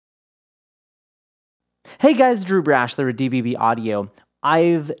Hey guys, Drew Brashler with DBB Audio.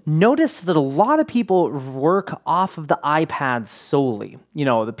 I've noticed that a lot of people work off of the iPad solely. You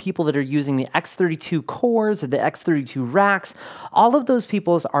know, the people that are using the X32 cores or the X32 racks, all of those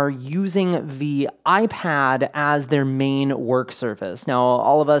people are using the iPad as their main work surface. Now,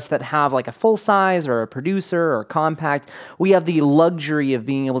 all of us that have like a full size or a producer or a compact, we have the luxury of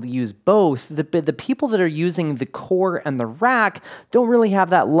being able to use both. The people that are using the core and the rack don't really have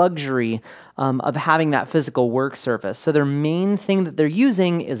that luxury of having that physical work surface. So their main thing that they're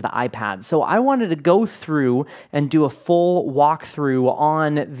using is the iPad. So I wanted to go through and do a full walkthrough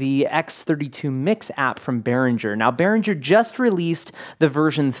on the X32-Mix app from Behringer. Now, Behringer just released the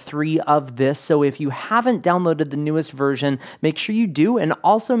version 3 of this, so if you haven't downloaded the newest version, make sure you do, and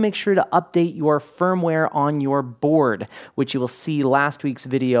also make sure to update your firmware on your board, which you will see last week's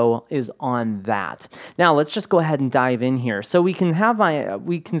video is on that. Now, let's just go ahead and dive in here. So we can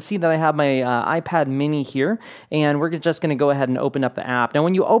see that I have my iPad mini here, and we're just going to go ahead and open up the app. Now,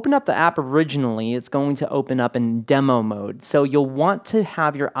 when you open up the app originally, it's going to open up in demo mode. So you'll want to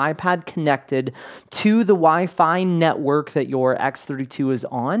have your iPad connected to the Wi-Fi network that your X32 is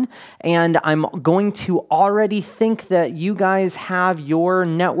on. And I'm going to already think that you guys have your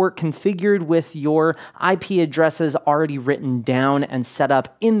network configured with your IP addresses already written down and set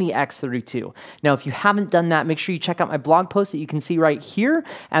up in the X32. Now, if you haven't done that, make sure you check out my blog post that you can see right here,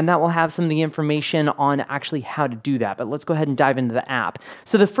 and that will have some of the information on actually how to do that. But let's go ahead and dive into the app.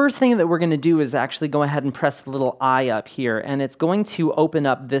 So the first thing that we're going to do is actually go ahead and press the little I up here, and it's going to open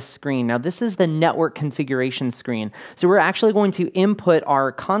up this screen. Now, this is the network configuration screen. So we're actually going to input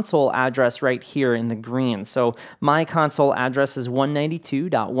our console address right here in the green. So my console address is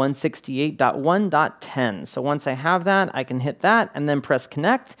 192.168.1.10. So once I have that, I can hit that and then press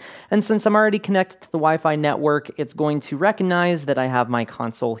connect. And since I'm already connected to the Wi-Fi network, it's going to recognize that I have my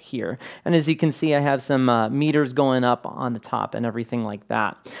console here. And as you can see, I have some meters going up on the top and everything like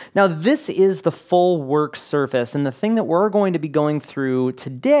that. Now, this is the full work surface, and the thing that we're going to be going through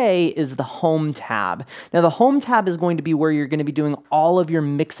today is the Home tab. Now, the Home tab is going to be where you're going to be doing all of your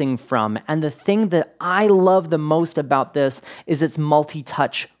mixing from, and the thing that I love the most about this is it's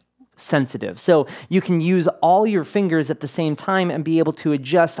multi-touch sensitive. So you can use all your fingers at the same time and be able to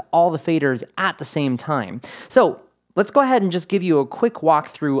adjust all the faders at the same time. So let's go ahead and just give you a quick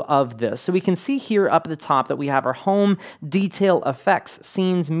walkthrough of this. So we can see here up at the top that we have our home, detail, effects,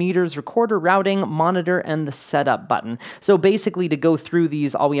 scenes, meters, recorder, routing, monitor, and the setup button. So basically to go through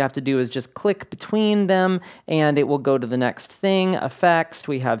these, all we have to do is just click between them and it will go to the next thing. Effects,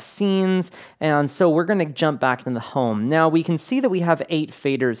 we have scenes, and so we're going to jump back into the home. Now we can see that we have 8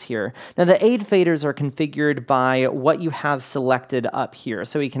 faders here. Now the 8 faders are configured by what you have selected up here.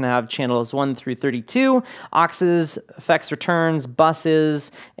 So we can have channels 1 through 32, auxes, effects returns,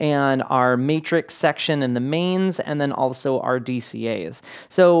 buses, and our matrix section in the mains, and then also our DCAs.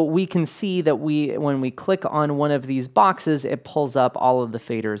 So we can see that when we click on one of these boxes, it pulls up all of the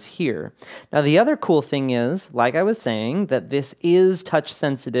faders here. Now the other cool thing is, like I was saying, that this is touch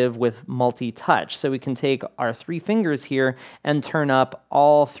sensitive with multi-touch. So we can take our 3 fingers here and turn up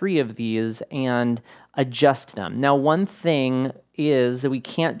all 3 of these and adjust them. Now one thing is that we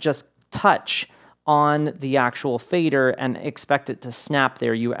can't just touch on the actual fader and expect it to snap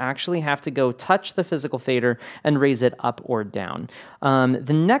there. You actually have to go touch the physical fader and raise it up or down.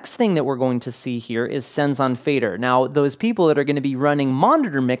 The next thing that we're going to see here is sends on fader. Now, those people that are going to be running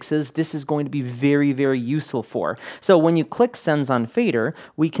monitor mixes, this is going to be very, very useful for. So when you click sends on fader,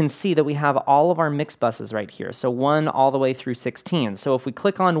 we can see that we have all of our mix buses right here. So 1 all the way through 16. So if we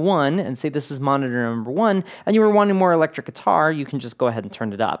click on 1 and say this is monitor number 1, and you were wanting more electric guitar, you can just go ahead and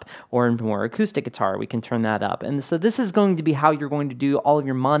turn it up. Or more acoustic guitar, we can turn that up. And so this is going to be how you're going to do all of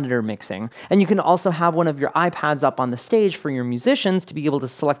your monitor mixing. And you can also have one of your iPads up on the stage for your musicians to be able to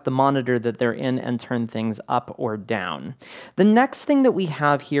select the monitor that they're in and turn things up or down. The next thing that we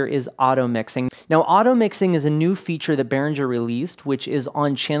have here is auto mixing. Now, auto mixing is a new feature that Behringer released, which is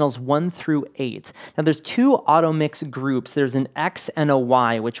on channels 1 through 8. Now, there's 2 auto mix groups. There's an X and a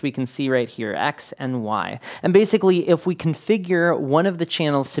Y, which we can see right here, X and Y. And basically, if we configure one of the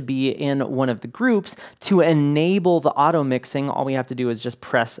channels to be in one of the groups, to enable the auto mixing, all we have to do is just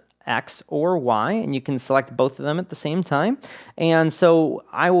press X or Y, and you can select both of them at the same time. And so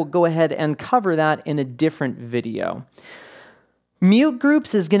I will go ahead and cover that in a different video. Mute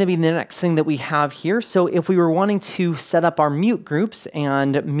groups is going to be the next thing that we have here. So if we were wanting to set up our mute groups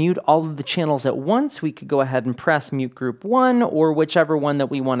and mute all of the channels at once, we could go ahead and press mute group 1 or whichever one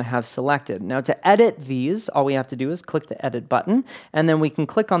that we want to have selected. Now to edit these, all we have to do is click the edit button, and then we can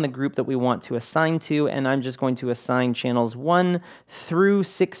click on the group that we want to assign to, and I'm just going to assign channels 1 through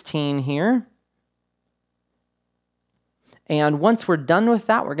 16 here. And once we're done with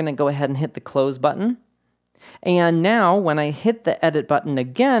that, we're going to go ahead and hit the close button. And now when I hit the edit button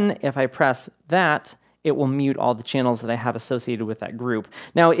again, if I press that, it will mute all the channels that I have associated with that group.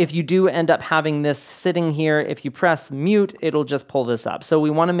 Now, if you do end up having this sitting here, if you press mute, it'll just pull this up. So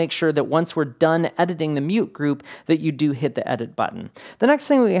we want to make sure that once we're done editing the mute group, that you do hit the edit button. The next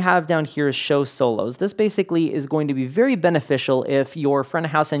thing we have down here is show solos. This basically is going to be very beneficial if your front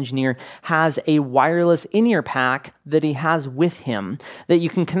of house engineer has a wireless in-ear pack that he has with him that you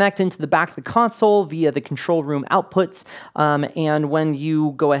can connect into the back of the console via the control room outputs. And when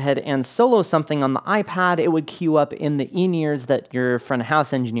you go ahead and solo something on the iPad, it would queue up in the in-ears that your front of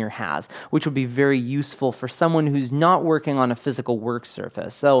house engineer has, which would be very useful for someone who's not working on a physical work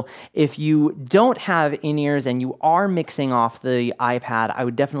surface. So if you don't have in-ears and you are mixing off the iPad, I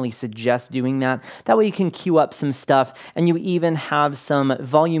would definitely suggest doing that. That way you can queue up some stuff, and you even have some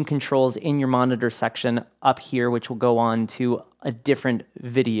volume controls in your monitor section up here, which will go on to a different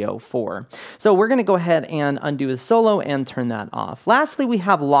video for. So we're going to go ahead and undo the solo and turn that off. Lastly, we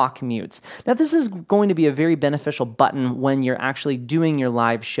have lock mutes. Now this is going to be a very beneficial button when you're actually doing your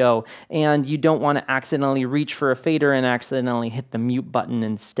live show and you don't want to accidentally reach for a fader and accidentally hit the mute button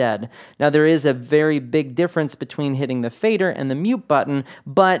instead. Now there is a very big difference between hitting the fader and the mute button,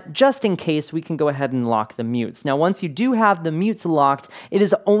 but just in case, we can go ahead and lock the mutes. Now once you do have the mutes locked, it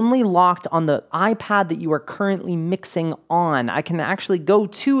is only locked on the iPad that you are currently mixing on. I can actually go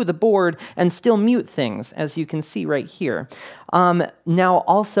to the board and still mute things, as you can see right here. Now,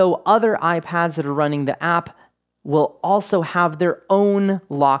 also, other iPads that are running the app will also have their own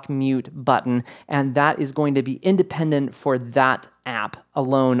lock mute button, and that is going to be independent for that app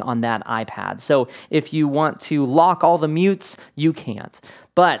alone on that iPad. So if you want to lock all the mutes, you can't.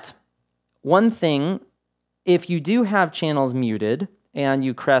 But one thing, if you do have channels muted and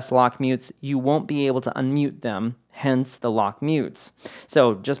you press lock mutes, you won't be able to unmute them, hence the lock mutes.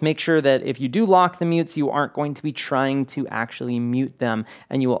 So just make sure that if you do lock the mutes, you aren't going to be trying to actually mute them.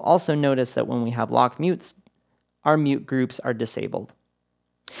 And you will also notice that when we have lock mutes, our mute groups are disabled.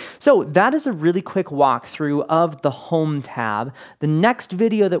 So that is a really quick walkthrough of the Home tab. The next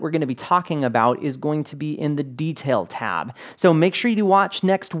video that we're going to be talking about is going to be in the Detail tab. So make sure you watch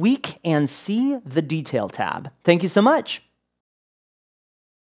next week and see the Detail tab. Thank you so much.